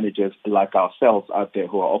asset managers like ourselves out there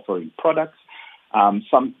who are offering products.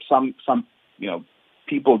 Some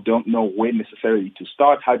people don't know where necessarily to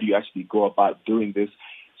start. How do you actually go about doing this?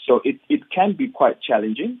 So it can be quite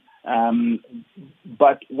challenging.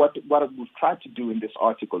 But what we've tried to do in this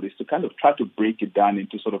article is to kind of try to break it down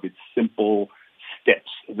into sort of its simple steps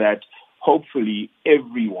that hopefully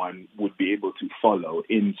everyone would be able to follow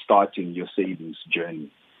in starting your savings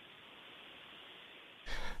journey.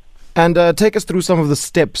 And take us through some of the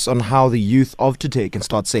steps on how the youth of today can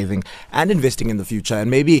start saving and investing in the future, and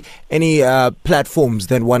maybe any platforms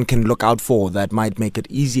that one can look out for that might make it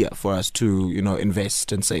easier for us to,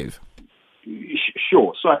 invest and save.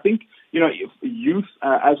 Sure. So I think, if youth,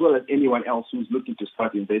 as well as anyone else who's looking to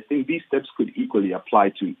start investing, these steps could equally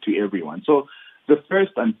apply to everyone. So the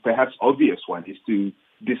first and perhaps obvious one is to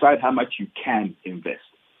decide how much you can invest.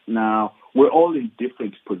 Now, we're all in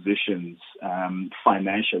different positions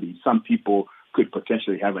financially. Some people could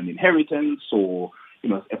potentially have an inheritance or,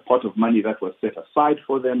 a pot of money that was set aside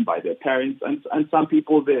for them by their parents, and some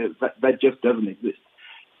people that just doesn't exist.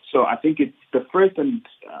 So I think it's the first and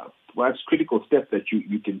perhaps critical step that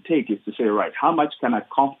you can take is to say, right, how much can I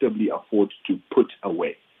comfortably afford to put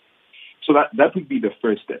away? So that would be the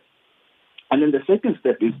first step. And then the second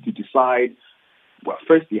step is to decide, well,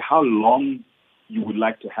 firstly, how long you would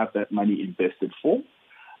like to have that money invested for.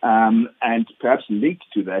 And perhaps linked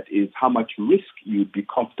to that is how much risk you'd be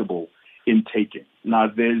comfortable in taking. Now,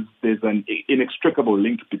 there's an inextricable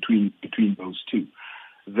link between those two.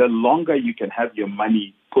 The longer you can have your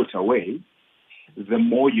money put away, the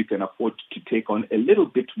more you can afford to take on a little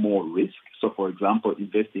bit more risk. So, for example,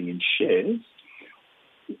 investing in shares,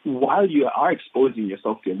 while you are exposing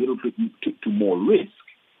yourself to a little bit to more risk,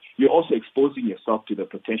 you're also exposing yourself to the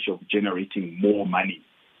potential of generating more money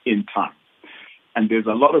in time. And there's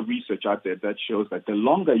a lot of research out there that shows that the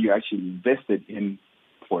longer you actually invested in,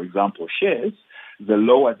 for example, shares, the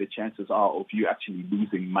lower the chances are of you actually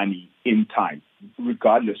losing money in time,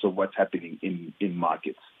 regardless of what's happening in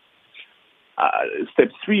markets. Step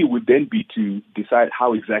 3 would then be to decide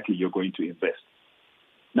how exactly you're going to invest.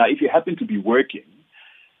 Now, if you happen to be working,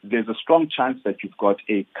 there's a strong chance that you've got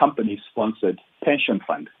a company-sponsored pension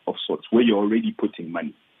fund of sorts where you're already putting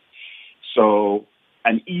money. So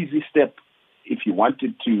an easy step, if you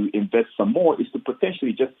wanted to invest some more, is to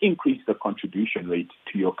potentially just increase the contribution rate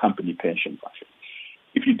to your company pension fund.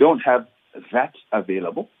 If you don't have that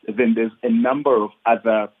available, then there's a number of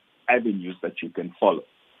other avenues that you can follow.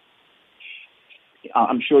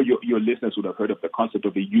 I'm sure your listeners would have heard of the concept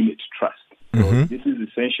of a unit trust. So this is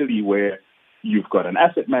essentially where you've got an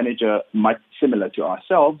asset manager, much similar to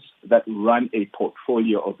ourselves, that run a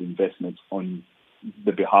portfolio of investments on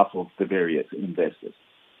the behalf of the various investors.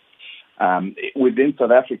 Within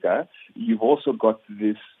South Africa, you've also got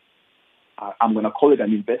this I'm going to call it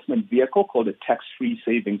an investment vehicle called a tax-free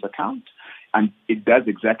savings account. And it does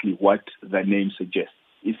exactly what the name suggests.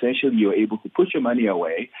 Essentially, you're able to put your money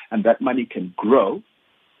away, and that money can grow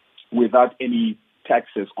without any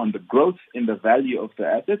taxes on the growth in the value of the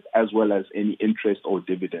assets, as well as any interest or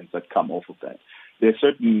dividends that come off of that. There are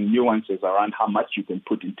certain nuances around how much you can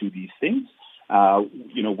put into these things,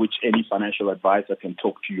 which any financial advisor can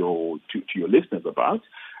talk to your listeners about.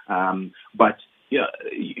 But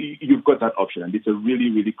you've got that option, and it's a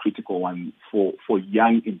really, really critical one for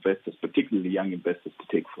young investors, particularly young investors,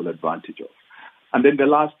 to take full advantage of. And then the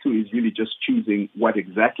last two is really just choosing what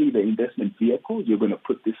exactly the investment vehicle you're going to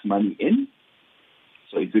put this money in.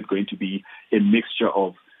 So is it going to be a mixture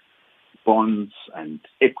of bonds and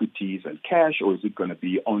equities and cash, or is it going to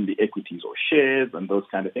be only equities or shares and those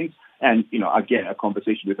kind of things? And, again, a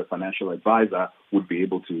conversation with a financial advisor would be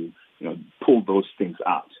able to, pull those things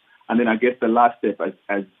out. And then I guess the last step,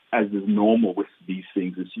 as is normal with these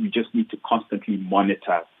things, is you just need to constantly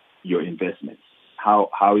monitor your investments.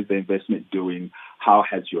 How is the investment doing? How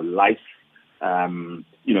has your life,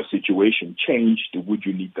 situation changed? Would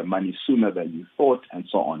you need the money sooner than you thought, and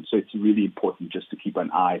so on? So it's really important just to keep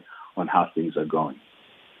an eye on how things are going.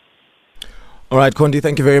 All right, Kondi,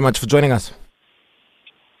 thank you very much for joining us.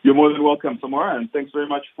 You're more than welcome, Samora, and thanks very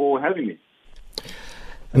much for having me.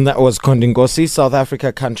 And that was Kondi Ngosi, South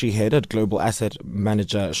Africa country head at Global Asset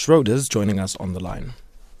Manager Schroders, joining us on the line.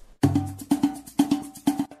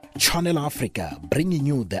 Channel Africa, bringing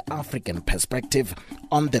you the African perspective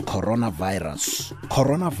on the coronavirus.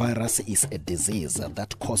 Coronavirus is a disease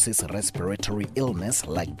that causes respiratory illness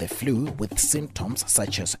like the flu, with symptoms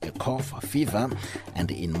such as a cough, fever,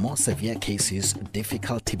 and in more severe cases,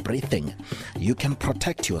 difficulty breathing. You can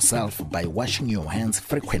protect yourself by washing your hands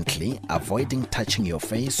frequently, avoiding touching your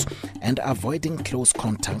face, and avoiding close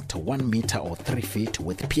contact 1 meter or 3 feet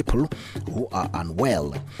with people who are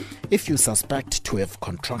unwell. If you suspect to have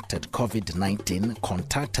contracted COVID-19,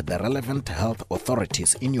 contact the relevant health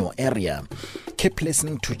authorities in your area. Keep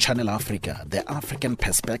listening to Channel Africa. The African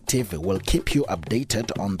perspective will keep you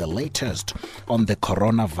updated on the latest on the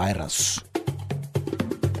coronavirus.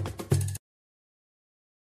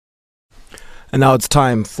 And now it's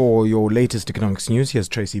time for your latest economics news. Here's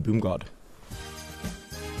Tracy Boomgard.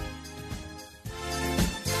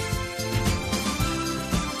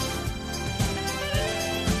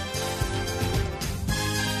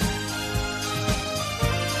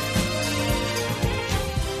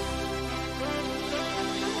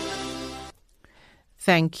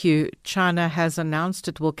 Thank you. China has announced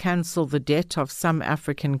it will cancel the debt of some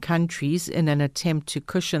African countries in an attempt to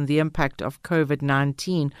cushion the impact of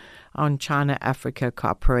COVID-19 on China-Africa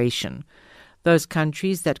cooperation. Those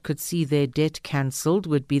countries that could see their debt cancelled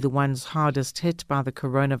would be the ones hardest hit by the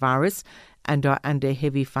coronavirus and are under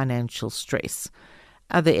heavy financial stress.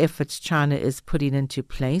 Other efforts China is putting into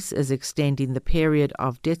place is extending the period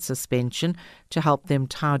of debt suspension to help them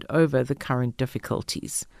tide over the current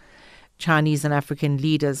difficulties. Chinese and African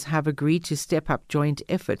leaders have agreed to step up joint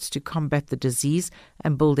efforts to combat the disease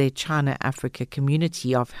and build a China-Africa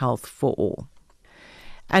community of health for all.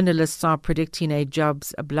 Analysts are predicting a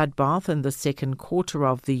jobs bloodbath in the second quarter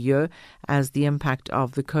of the year as the impact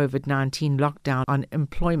of the COVID-19 lockdown on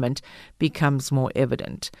employment becomes more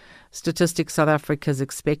evident. Statistics South Africa is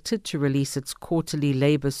expected to release its quarterly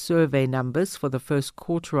labour survey numbers for the first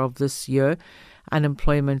quarter of this year.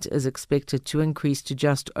 Unemployment is expected to increase to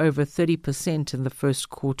just over 30% in the first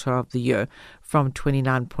quarter of the year, from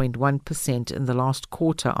 29.1% in the last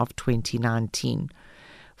quarter of 2019.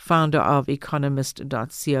 Founder of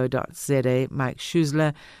economist.co.za, Mike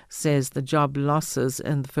Schusler, says the job losses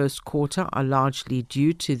in the first quarter are largely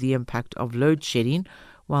due to the impact of load shedding,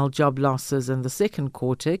 while job losses in the second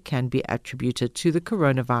quarter can be attributed to the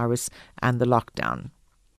coronavirus and the lockdown.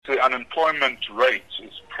 The unemployment rate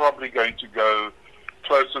is probably going to go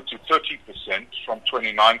closer to 30% from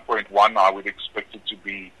 29.1. I would expect it to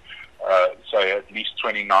be, say, at least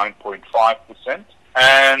 29.5%.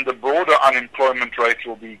 And the broader unemployment rate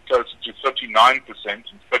will be closer to 39%.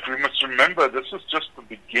 But we must remember this is just the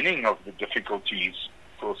beginning of the difficulties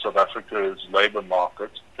for South Africa's labour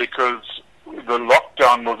market, because the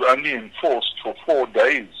lockdown was only enforced for 4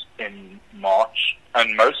 days in March,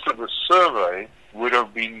 and most of the survey would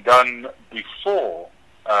have been done before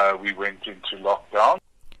we went into lockdown.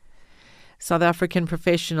 South African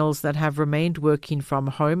professionals that have remained working from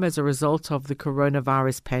home as a result of the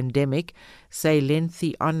coronavirus pandemic say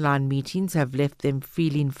lengthy online meetings have left them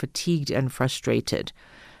feeling fatigued and frustrated.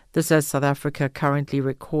 This as South Africa currently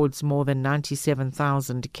records more than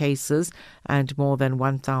 97,000 cases and more than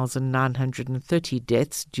 1,930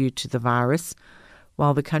 deaths due to the virus.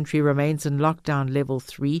 While the country remains in lockdown level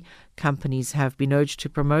 3, companies have been urged to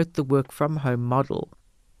promote the work-from-home model.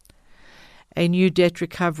 A new debt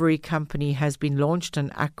recovery company has been launched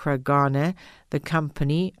in Accra, Ghana. The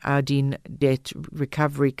company, Ardeen Debt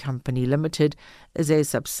Recovery Company Limited, is a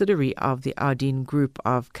subsidiary of the Ardeen Group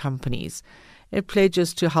of companies. It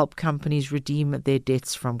pledges to help companies redeem their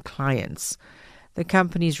debts from clients. The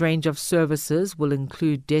company's range of services will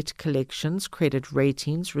include debt collections, credit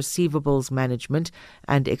ratings, receivables management,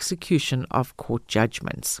 and execution of court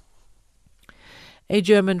judgments. A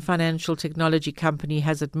German financial technology company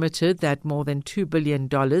has admitted that more than $2 billion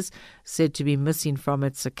said to be missing from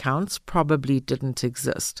its accounts probably didn't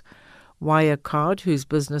exist. Wirecard, whose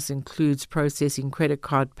business includes processing credit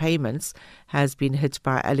card payments, has been hit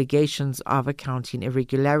by allegations of accounting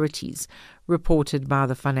irregularities, reported by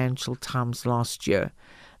the Financial Times last year.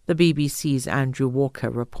 The BBC's Andrew Walker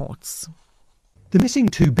reports. The missing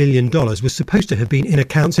 $2 billion was supposed to have been in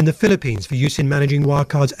accounts in the Philippines for use in managing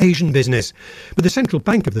Wirecard's Asian business. But the Central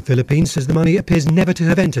Bank of the Philippines says the money appears never to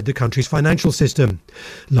have entered the country's financial system.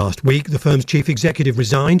 Last week, the firm's chief executive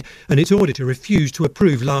resigned and its auditor refused to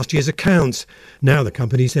approve last year's accounts. Now the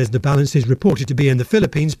company says the balances reported to be in the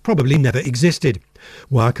Philippines probably never existed.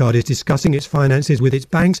 Wirecard is discussing its finances with its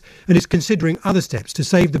banks and is considering other steps to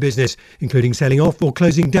save the business, including selling off or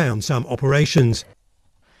closing down some operations.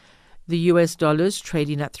 The US dollar is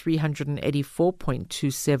trading at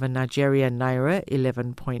 384.27 Nigerian naira,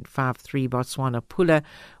 11.53 Botswana pula,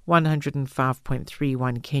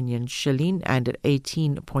 105.31 Kenyan shilling, and at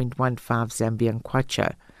 18.15 Zambian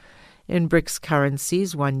kwacha. In BRICS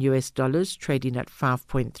currencies, $1 US is trading at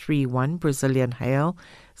 5.31 Brazilian real,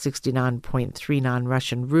 69.39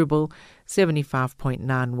 Russian ruble,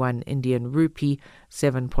 75.91 Indian rupee,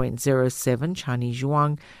 7.07 Chinese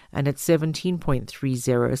yuan, and at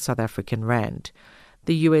 17.30 South African rand.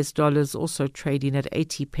 The US dollar is also trading at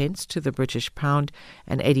 80 pence to the British pound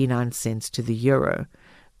and 89 cents to the euro.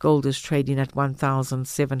 Gold is trading at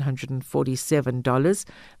 $1,747,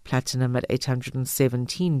 platinum at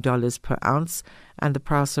 $817 per ounce, and the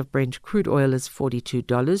price of Brent crude oil is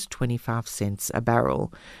 $42.25 a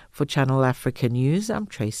barrel. For Channel Africa News, I'm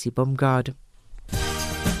Tracy Bumgard.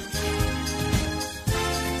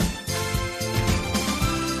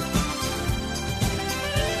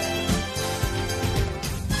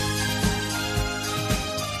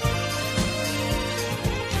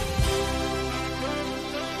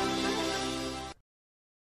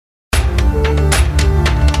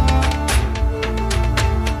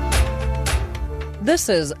 This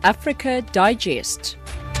is Africa Digest.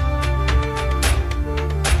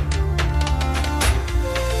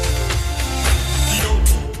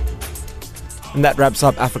 And that wraps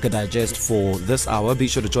up Africa Digest for this hour. Be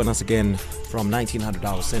sure to join us again from 1900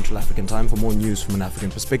 hours Central African Time for more news from an African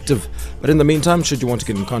perspective. But in the meantime, should you want to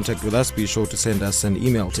get in contact with us, be sure to send us an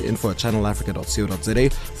email to info@channelafrica.co.za.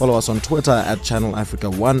 Follow us on Twitter at Channel Africa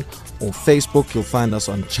 1 or Facebook. You'll find us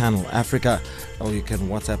on Channel Africa. Or you can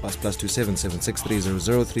WhatsApp us +27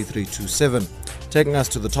 76300 3327. Taking us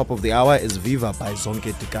to the top of the hour is Viva by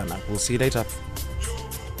Zonke Tikana. We'll see you later.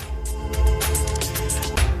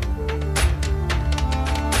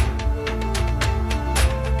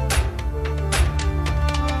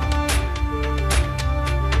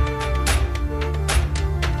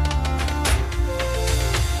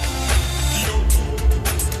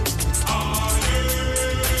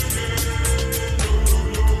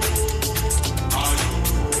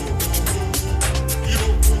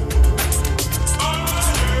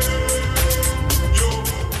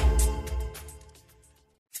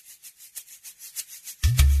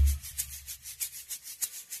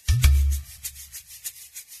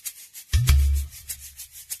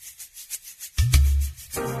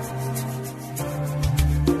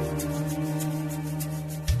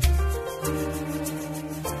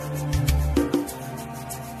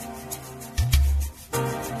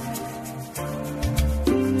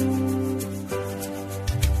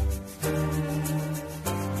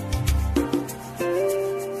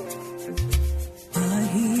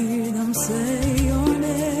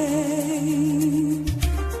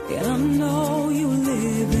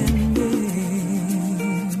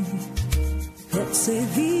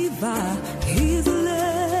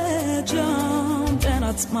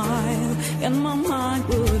 Smile and my mind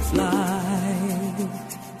would fly.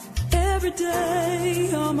 Every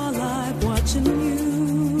day of my life watching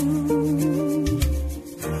you.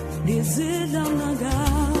 This is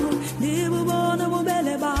Nagal, Nibubona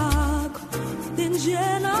Mobele Bak,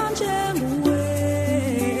 Dinjana Jangway,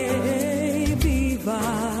 Viva,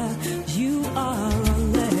 you are a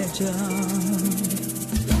legend.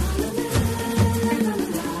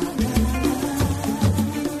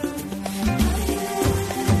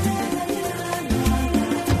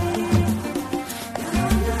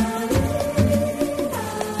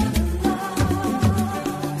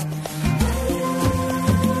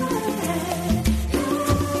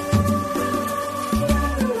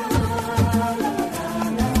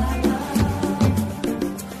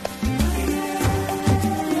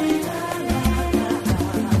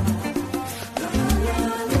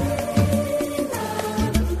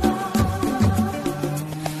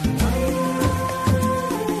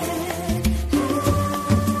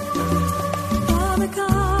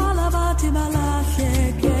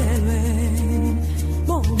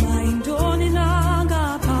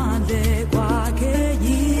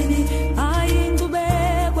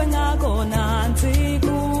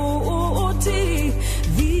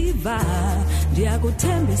 viva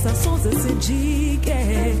ndiyakuthembisa soze sijike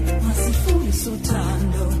masifundise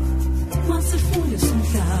uthando masifundise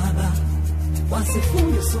umhlaba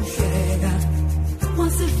wasifundise uhleka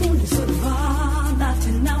wasifundise ukuvana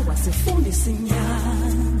thina wasifundise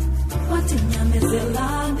inyama wathi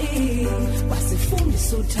nyamezelani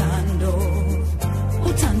wasifundise uthando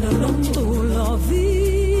lomculo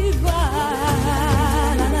viva